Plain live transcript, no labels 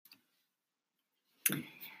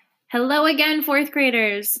Hello again, fourth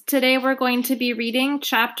graders. Today we're going to be reading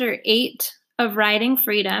chapter 8 of Writing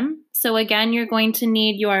Freedom. So again, you're going to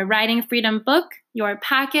need your Writing Freedom book, your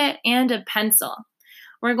packet, and a pencil.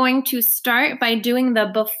 We're going to start by doing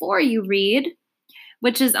the before you read,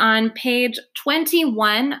 which is on page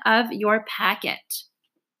 21 of your packet.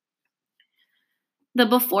 The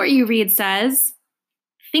before you read says,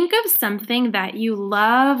 think of something that you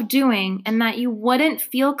love doing and that you wouldn't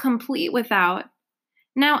feel complete without.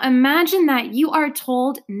 Now imagine that you are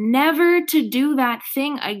told never to do that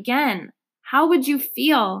thing again. How would you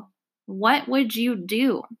feel? What would you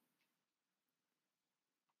do?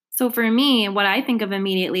 So for me, what I think of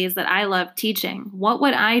immediately is that I love teaching. What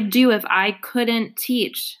would I do if I couldn't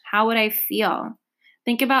teach? How would I feel?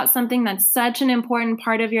 Think about something that's such an important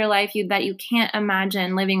part of your life that you can't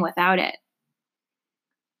imagine living without it.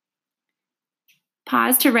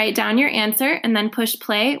 Pause to write down your answer and then push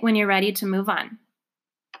play when you're ready to move on.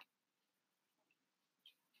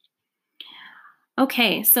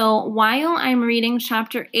 Okay, so while I'm reading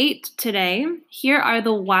chapter 8 today, here are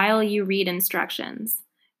the while you read instructions.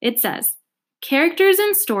 It says, characters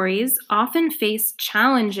in stories often face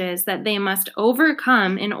challenges that they must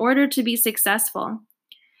overcome in order to be successful.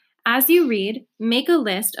 As you read, make a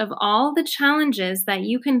list of all the challenges that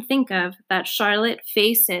you can think of that Charlotte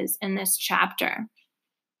faces in this chapter.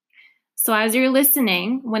 So as you're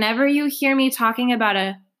listening, whenever you hear me talking about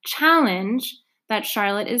a challenge that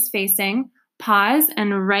Charlotte is facing, pause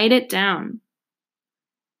and write it down.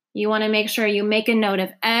 You want to make sure you make a note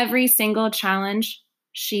of every single challenge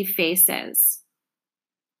she faces.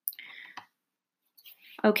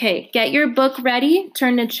 Okay, get your book ready.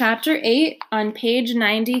 Turn to chapter 8 on page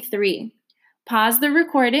 93. Pause the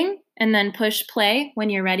recording and then push play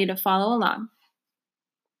when you're ready to follow along.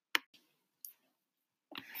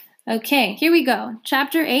 Okay, here we go.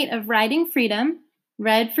 Chapter 8 of Writing Freedom,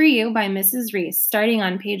 read for you by Mrs. Reese, starting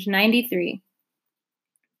on page 93.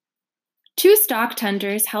 Two stock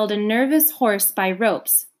tenders held a nervous horse by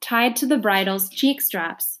ropes tied to the bridle's cheek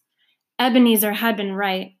straps. Ebenezer had been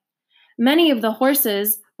right. Many of the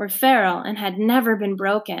horses were feral and had never been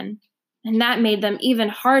broken, and that made them even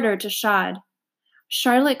harder to shod.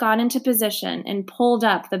 Charlotte got into position and pulled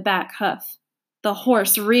up the back hoof. The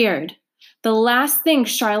horse reared. The last thing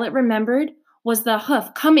Charlotte remembered was the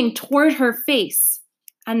hoof coming toward her face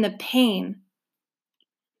and the pain.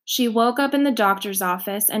 She woke up in the doctor's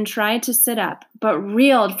office and tried to sit up, but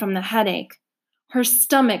reeled from the headache. Her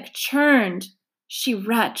stomach churned. She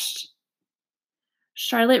retched.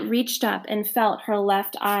 Charlotte reached up and felt her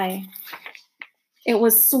left eye. It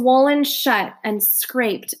was swollen shut and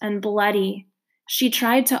scraped and bloody. She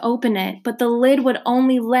tried to open it, but the lid would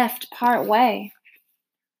only lift part way.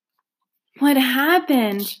 What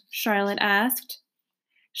happened? Charlotte asked.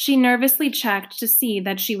 She nervously checked to see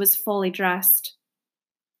that she was fully dressed.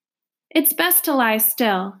 It's best to lie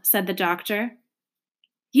still, said the doctor.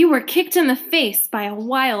 You were kicked in the face by a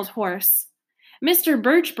wild horse. Mr.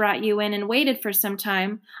 Birch brought you in and waited for some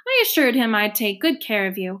time. I assured him I'd take good care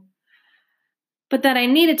of you, but that I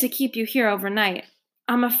needed to keep you here overnight.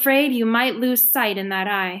 I'm afraid you might lose sight in that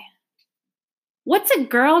eye. What's a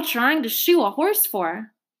girl trying to shoe a horse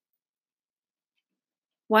for?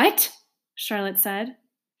 What? Charlotte said.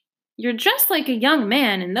 You're dressed like a young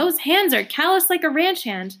man, and those hands are callous like a ranch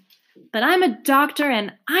hand. But I'm a doctor,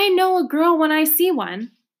 and I know a girl when I see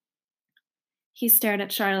one. He stared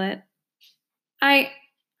at Charlotte. I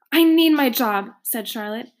need my job, said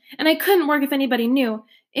Charlotte, and I couldn't work if anybody knew.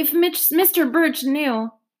 If Mr. Birch knew.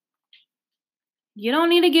 You don't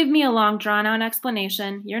need to give me a long, drawn-out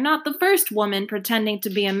explanation. You're not the first woman pretending to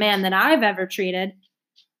be a man that I've ever treated.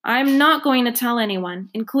 I'm not going to tell anyone,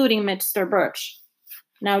 including Mr. Birch.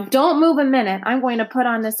 Now don't move a minute. I'm going to put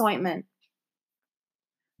on this ointment.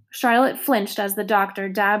 Charlotte flinched as the doctor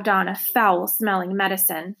dabbed on a foul-smelling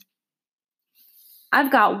medicine.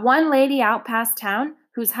 I've got one lady out past town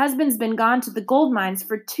whose husband's been gone to the gold mines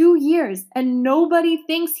for 2 years, and nobody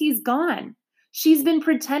thinks he's gone. She's been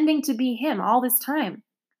pretending to be him all this time.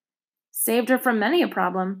 Saved her from many a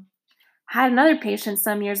problem. Had another patient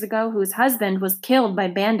some years ago whose husband was killed by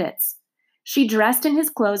bandits. She dressed in his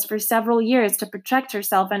clothes for several years to protect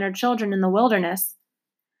herself and her children in the wilderness.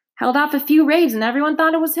 Held off a few raids and everyone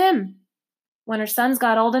thought it was him. When her sons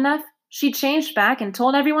got old enough, she changed back and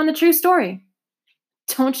told everyone the true story.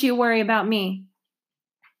 Don't you worry about me.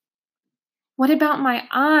 What about my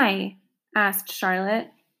eye? Asked Charlotte.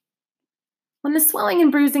 When the swelling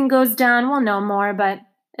and bruising goes down, we'll know more, but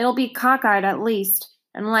it'll be cockeyed at least.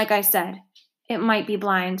 And like I said, it might be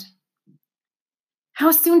blind.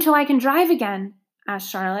 How soon till I can drive again?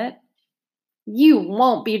 Asked Charlotte. You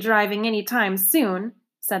won't be driving any time soon,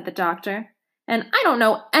 said the doctor, and I don't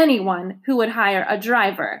know anyone who would hire a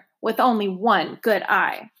driver with only one good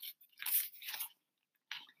eye.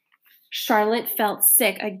 Charlotte felt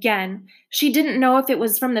sick again. She didn't know if it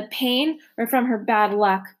was from the pain or from her bad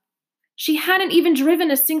luck. She hadn't even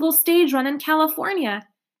driven a single stage run in California,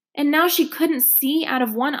 and now she couldn't see out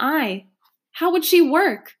of one eye. How would she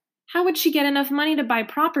work? How would she get enough money to buy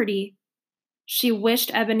property? She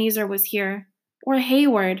wished Ebenezer was here, or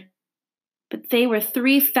Hayward, but they were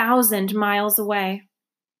 3,000 miles away.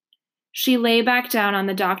 She lay back down on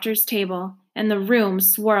the doctor's table, and the room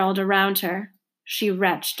swirled around her. She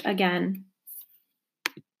retched again.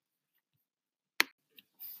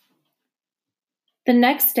 The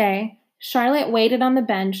next day, Charlotte waited on the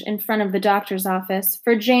bench in front of the doctor's office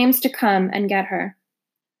for James to come and get her.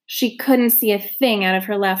 She couldn't see a thing out of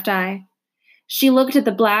her left eye. She looked at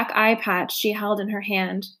the black eye patch she held in her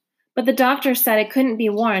hand, but the doctor said it couldn't be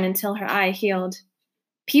worn until her eye healed.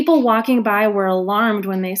 People walking by were alarmed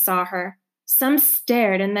when they saw her. Some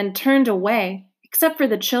stared and then turned away, except for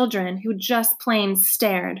the children, who just plain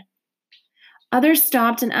stared. Others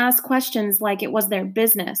stopped and asked questions like it was their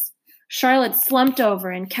business. Charlotte slumped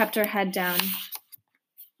over and kept her head down.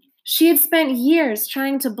 She had spent years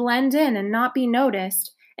trying to blend in and not be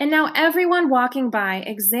noticed, and now everyone walking by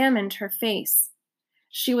examined her face.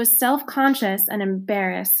 She was self-conscious and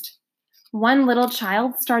embarrassed. One little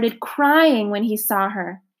child started crying when he saw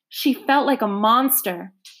her. She felt like a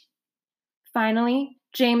monster. Finally,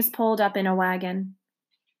 James pulled up in a wagon.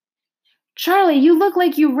 "Charlie, you look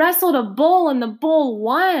like you wrestled a bull and the bull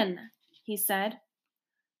won," he said.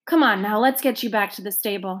 "Come on now, let's get you back to the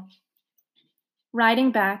stable."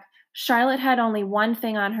 Riding back, Charlotte had only one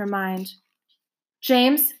thing on her mind.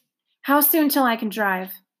 "James, how soon till I can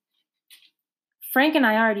drive?" "Frank and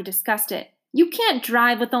I already discussed it. You can't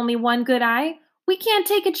drive with only one good eye. We can't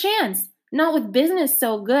take a chance, not with business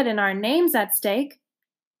so good and our names at stake.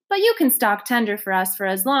 But you can stock tender for us for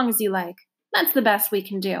as long as you like. That's the best we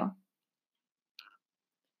can do."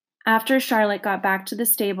 After Charlotte got back to the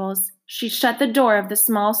stables, she shut the door of the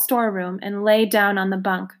small storeroom and lay down on the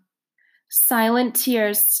bunk. Silent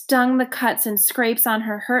tears stung the cuts and scrapes on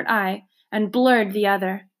her hurt eye and blurred the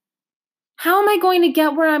other. "How am I going to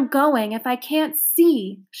get where I'm going if I can't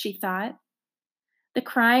see?" she thought. The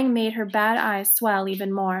crying made her bad eyes swell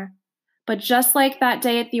even more. But just like that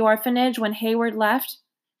day at the orphanage when Hayward left,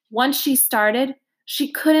 once she started, she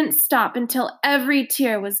couldn't stop until every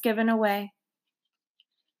tear was given away.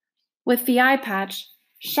 With the eye patch,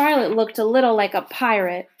 Charlotte looked a little like a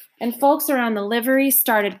pirate, and folks around the livery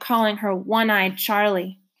started calling her One-Eyed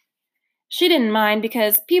Charlie. She didn't mind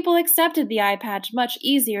because people accepted the eye patch much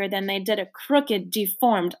easier than they did a crooked,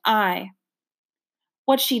 deformed eye.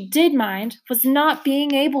 What she did mind was not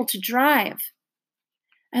being able to drive.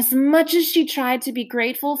 As much as she tried to be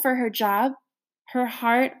grateful for her job, her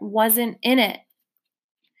heart wasn't in it.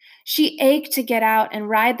 She ached to get out and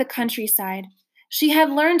ride the countryside. She had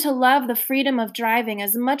learned to love the freedom of driving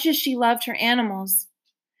as much as she loved her animals.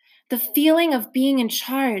 The feeling of being in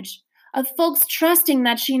charge, of folks trusting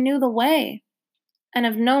that she knew the way, and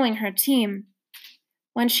of knowing her team.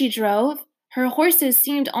 When she drove, her horses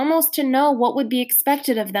seemed almost to know what would be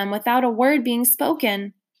expected of them without a word being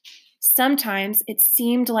spoken. Sometimes it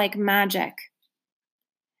seemed like magic.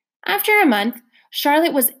 After a month,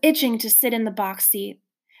 Charlotte was itching to sit in the box seat.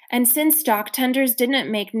 And since stock tenders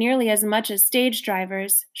didn't make nearly as much as stage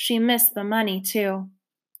drivers, she missed the money too.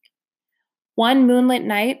 One moonlit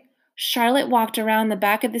night, Charlotte walked around the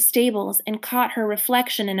back of the stables and caught her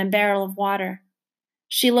reflection in a barrel of water.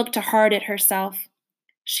 She looked hard at herself.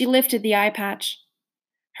 She lifted the eye patch.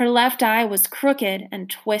 Her left eye was crooked and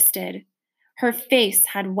twisted. Her face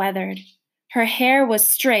had weathered. Her hair was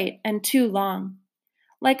straight and too long.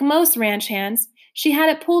 Like most ranch hands, she had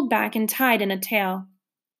it pulled back and tied in a tail.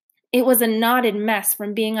 It was a knotted mess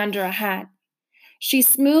from being under a hat. She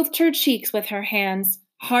smoothed her cheeks with her hands,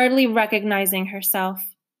 hardly recognizing herself.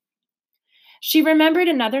 She remembered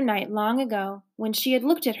another night long ago when she had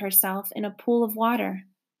looked at herself in a pool of water.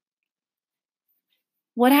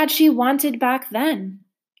 What had she wanted back then?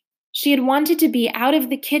 She had wanted to be out of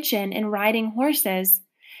the kitchen and riding horses.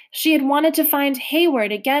 She had wanted to find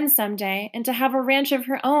Hayward again someday and to have a ranch of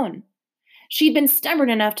her own. She'd been stubborn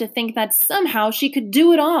enough to think that somehow she could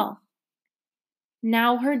do it all.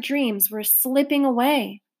 Now her dreams were slipping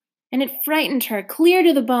away, and it frightened her clear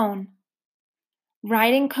to the bone.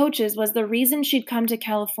 Riding coaches was the reason she'd come to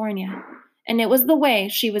California, and it was the way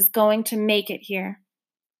she was going to make it here.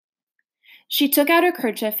 She took out her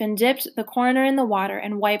kerchief and dipped the corner in the water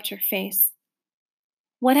and wiped her face.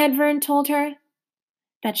 What had Vern told her?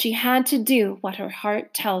 that she had to do what her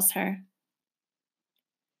heart tells her.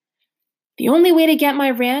 "The only way to get my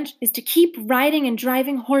ranch is to keep riding and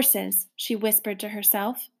driving horses," she whispered to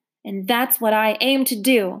herself, "and that's what I aim to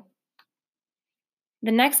do."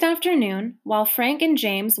 The next afternoon, while Frank and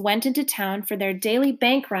James went into town for their daily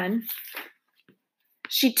bank run,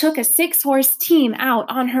 she took a 6-horse team out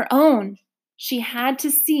on her own. She had to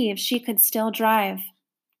see if she could still drive.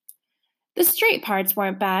 The straight parts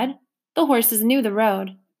weren't bad. The horses knew the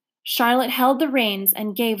road. Charlotte held the reins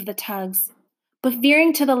and gave the tugs. But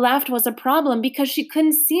veering to the left was a problem because she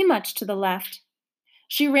couldn't see much to the left.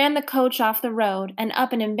 She ran the coach off the road and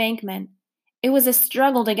up an embankment. It was a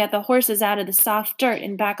struggle to get the horses out of the soft dirt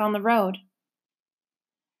and back on the road.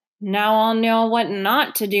 "Now I'll know what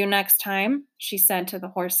not to do next time," she said to the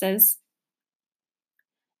horses.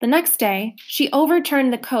 The next day, she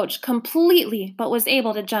overturned the coach completely but was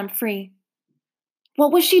able to jump free.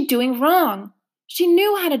 What was she doing wrong? She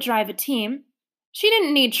knew how to drive a team. She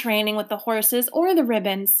didn't need training with the horses or the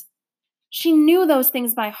ribbons. She knew those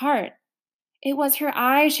things by heart. It was her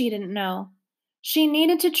eye she didn't know. She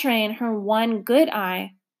needed to train her one good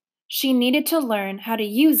eye. She needed to learn how to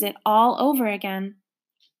use it all over again.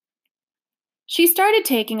 She started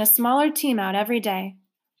taking a smaller team out every day.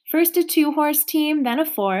 First a 2-horse team, then a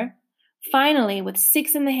 4, finally with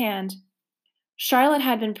 6 in the hand. Charlotte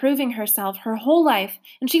had been proving herself her whole life,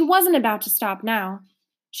 and she wasn't about to stop now.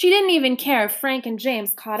 She didn't even care if Frank and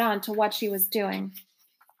James caught on to what she was doing.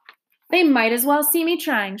 They might as well see me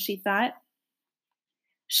trying, she thought.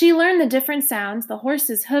 She learned the different sounds the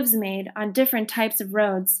horses' hooves made on different types of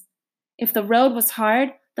roads. If the road was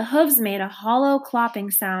hard, the hooves made a hollow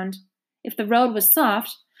clopping sound. If the road was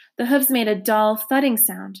soft, the hooves made a dull thudding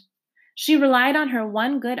sound. She relied on her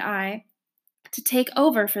one good eye to take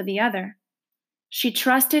over for the other. She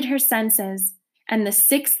trusted her senses and the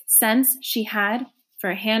 6th sense she had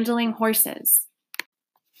for handling horses.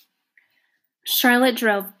 Charlotte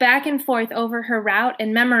drove back and forth over her route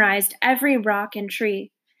and memorized every rock and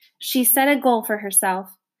tree. She set a goal for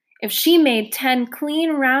herself. If she made 10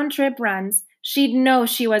 clean round-trip runs, she'd know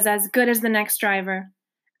she was as good as the next driver.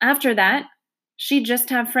 After that, she'd just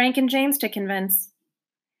have Frank and James to convince.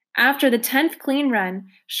 After the 10th clean run,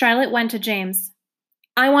 Charlotte went to James.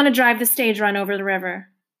 "I want to drive the stage run over the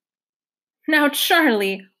river." "Now,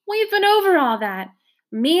 Charlie, we've been over all that.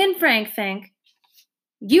 Me and Frank think.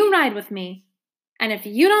 You ride with me. And if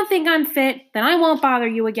you don't think I'm fit, then I won't bother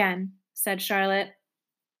you again," said Charlotte.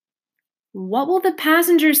 "What will the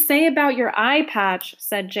passengers say about your eye patch?"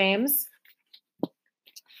 said James.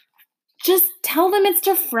 "Just tell them it's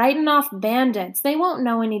to frighten off bandits. They won't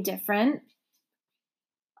know any different."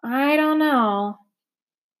 "I don't know."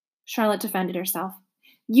 Charlotte defended herself.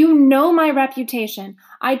 "You know my reputation.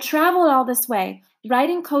 I traveled all this way.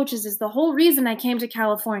 Riding coaches is the whole reason I came to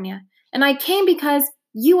California. And I came because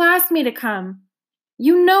you asked me to come.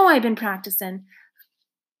 You know I've been practicing.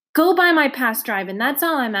 Go by my past driving, that's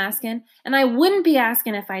all I'm asking, and I wouldn't be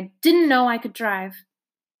asking if I didn't know I could drive."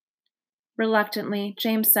 Reluctantly,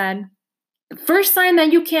 James said, "The first sign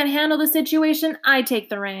that you can't handle the situation, I take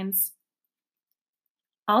the reins."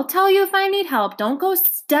 "I'll tell you if I need help. Don't go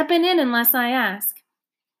stepping in unless I ask."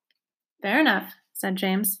 "Fair enough," said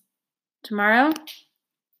James. "Tomorrow?"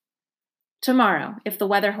 "Tomorrow, if the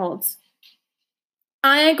weather holds."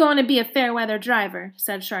 "I ain't going to be a fair weather driver,"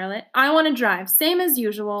 said Charlotte. "I want to drive, same as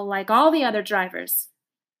usual, like all the other drivers."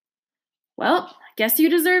 "Well, guess you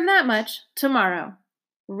deserve that much. Tomorrow,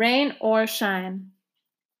 rain or shine."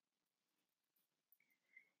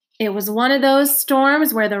 It was one of those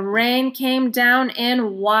storms where the rain came down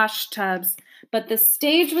in wash tubs, but the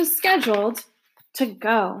stage was scheduled to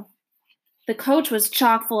go. The coach was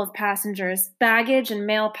chock full of passengers, baggage, and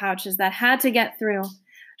mail pouches that had to get through.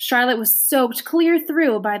 Charlotte was soaked clear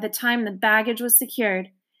through by the time the baggage was secured.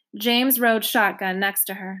 James rode shotgun next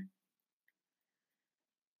to her.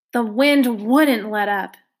 The wind wouldn't let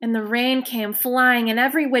up, and the rain came flying in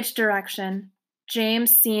every which direction.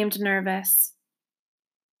 James seemed nervous.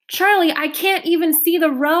 "Charlie, I can't even see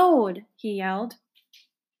the road," he yelled.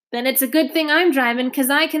 "Then it's a good thing I'm driving, 'cause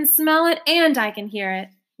I can smell it and I can hear it,"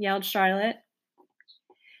 yelled Charlotte.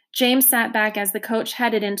 James sat back as the coach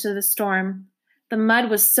headed into the storm. The mud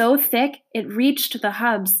was so thick it reached the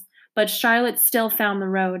hubs, but Charlotte still found the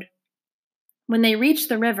road. When they reached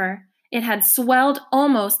the river, it had swelled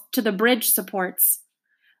almost to the bridge supports.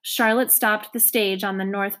 Charlotte stopped the stage on the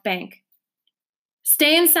north bank.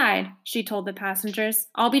 "Stay inside," she told the passengers.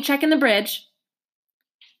 "I'll be checking the bridge."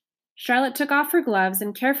 Charlotte took off her gloves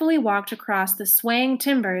and carefully walked across the swaying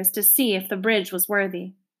timbers to see if the bridge was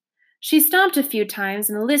worthy. She stomped a few times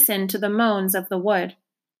and listened to the moans of the wood.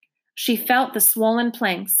 She felt the swollen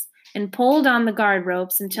planks and pulled on the guard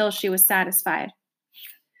ropes until she was satisfied.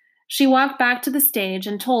 She walked back to the stage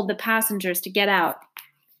and told the passengers to get out.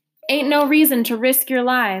 "Ain't no reason to risk your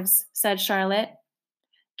lives," said Charlotte.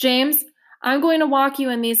 "James, I'm going to walk you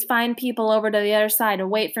and these fine people over to the other side to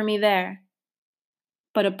wait for me there."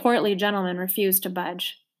 But a portly gentleman refused to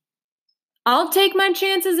budge. "I'll take my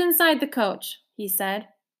chances inside the coach," he said.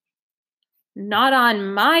 "Not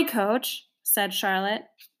on my coach," said Charlotte.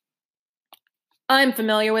 "I'm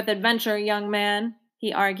familiar with adventure, young man,"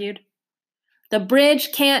 he argued. "The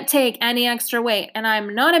bridge can't take any extra weight, and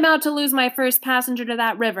I'm not about to lose my first passenger to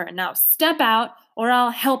that river. Now step out, or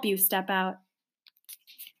I'll help you step out."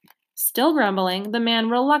 Still grumbling, the man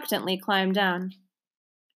reluctantly climbed down.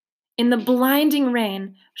 In the blinding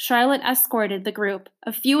rain, Charlotte escorted the group,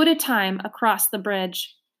 a few at a time, across the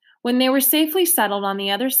bridge. When they were safely settled on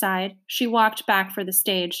the other side, she walked back for the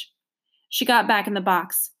stage. She got back in the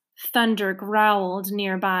box. Thunder growled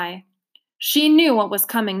nearby. She knew what was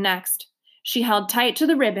coming next. She held tight to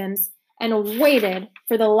the ribbons and waited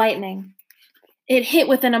for the lightning. It hit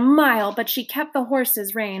within a mile, but she kept the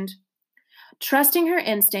horses reined. Trusting her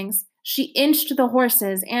instincts, she inched the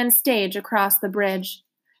horses and stage across the bridge.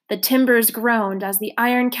 The timbers groaned as the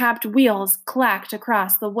iron-capped wheels clacked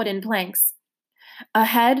across the wooden planks.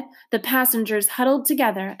 Ahead, the passengers huddled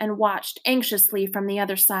together and watched anxiously from the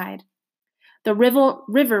other side. The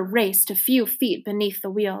river raced a few feet beneath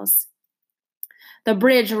the wheels. The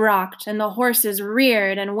bridge rocked and the horses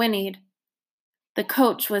reared and whinnied. The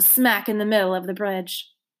coach was smack in the middle of the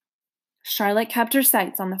bridge. Charlotte kept her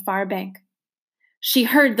sights on the far bank. She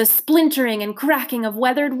heard the splintering and cracking of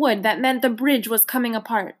weathered wood that meant the bridge was coming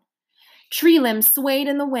apart. Tree limbs swayed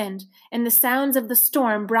in the wind, and the sounds of the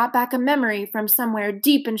storm brought back a memory from somewhere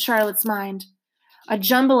deep in Charlotte's mind. A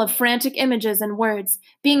jumble of frantic images and words,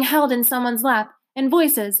 being held in someone's lap, and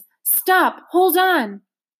voices, "Stop! Hold on!"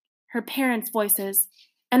 Her parents' voices,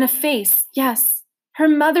 and a face, yes, her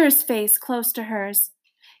mother's face close to hers.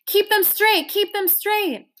 "Keep them straight! Keep them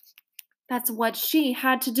straight!" That's what she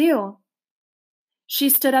had to do. She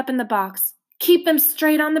stood up in the box. "Keep them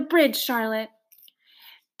straight on the bridge, Charlotte."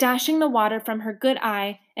 Dashing the water from her good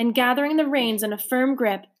eye and gathering the reins in a firm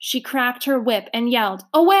grip, she cracked her whip and yelled,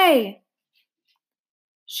 "Away!"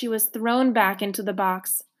 She was thrown back into the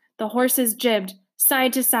box. The horses jibbed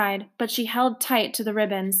side to side, but she held tight to the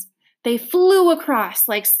ribbons. They flew across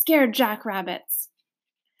like scared jackrabbits.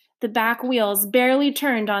 The back wheels barely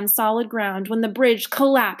turned on solid ground when the bridge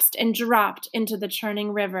collapsed and dropped into the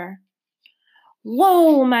churning river.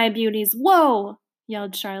 "Whoa, my beauties, whoa!"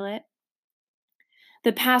 yelled Charlotte.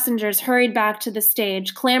 The passengers hurried back to the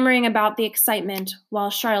stage, clamoring about the excitement while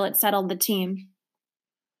Charlotte settled the team.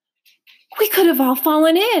 "We could have all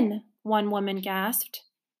fallen in," one woman gasped.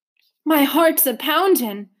 "My heart's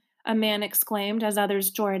a-poundin'," a man exclaimed as others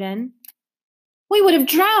joined in. "We would have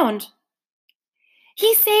drowned."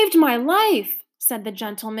 "He saved my life," said the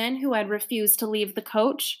gentleman who had refused to leave the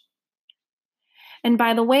coach. And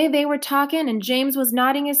by the way they were talking and James was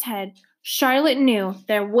nodding his head, Charlotte knew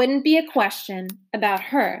there wouldn't be a question about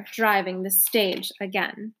her driving the stage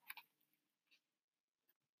again.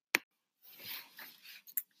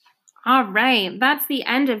 All right, that's the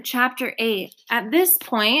end of chapter 8. At this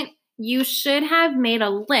point, you should have made a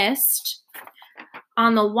list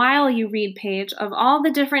on the While You Read page of all the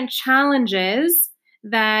different challenges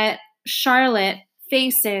that Charlotte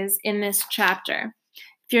faces in this chapter.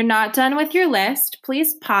 If you're not done with your list,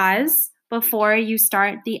 please pause before you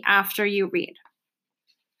start the After You Read.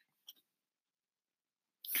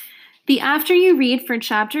 The After You Read for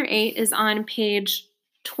chapter 8 is on page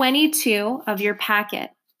 22 of your packet.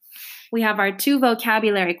 We have our 2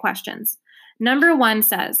 vocabulary questions. Number 1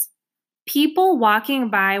 says, people walking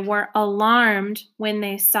by were alarmed when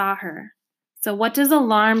they saw her. So what does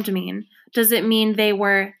alarmed mean? Does it mean they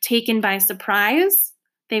were taken by surprise?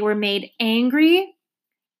 They were made angry?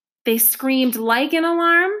 They screamed like an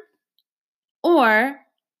alarm? Or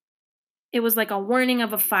it was like a warning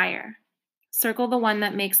of a fire? Circle the one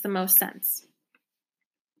that makes the most sense.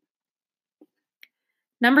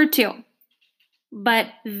 Number 2. But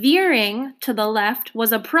veering to the left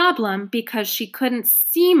was a problem because she couldn't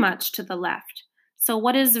see much to the left. So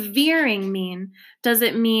what does veering mean? Does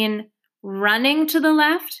it mean running to the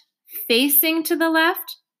left, facing to the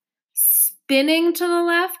left, spinning to the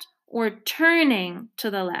left, or turning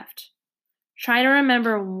to the left? Try to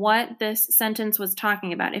remember what this sentence was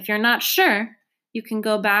talking about. If you're not sure, you can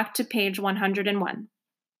go back to page 101.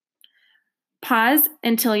 Pause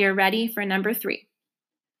until you're ready for number 3.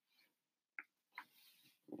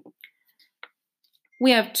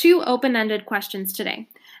 We have 2 open-ended questions today.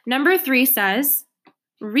 Number 3 says,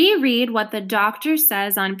 Reread what the doctor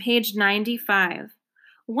says on page 95.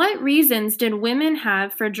 What reasons did women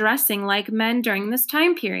have for dressing like men during this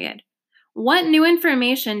time period? What new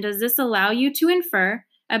information does this allow you to infer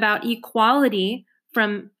about equality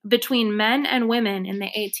between men and women in the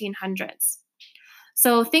 1800s?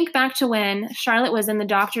 So think back to when Charlotte was in the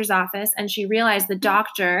doctor's office and she realized the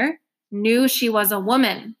doctor knew she was a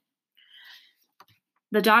woman.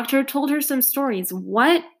 The doctor told her some stories.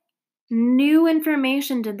 What new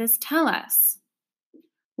information did this tell us?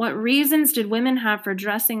 What reasons did women have for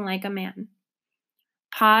dressing like a man?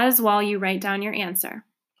 Pause while you write down your answer.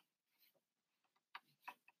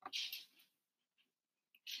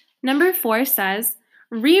 Number 4 says,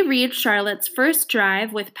 reread Charlotte's first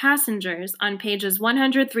drive with passengers on pages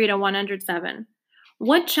 103 to 107.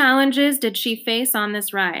 What challenges did she face on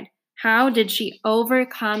this ride? How did she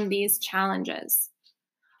overcome these challenges?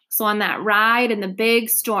 So on that ride in the big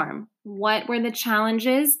storm, what were the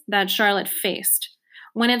challenges that Charlotte faced?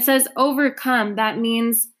 When it says overcome, that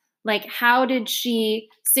means like how did she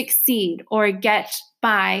succeed or get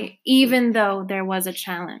by even though there was a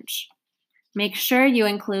challenge? Make sure you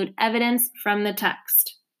include evidence from the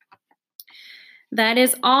text. That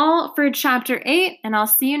is all for chapter 8, and I'll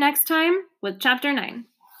see you next time with chapter 9.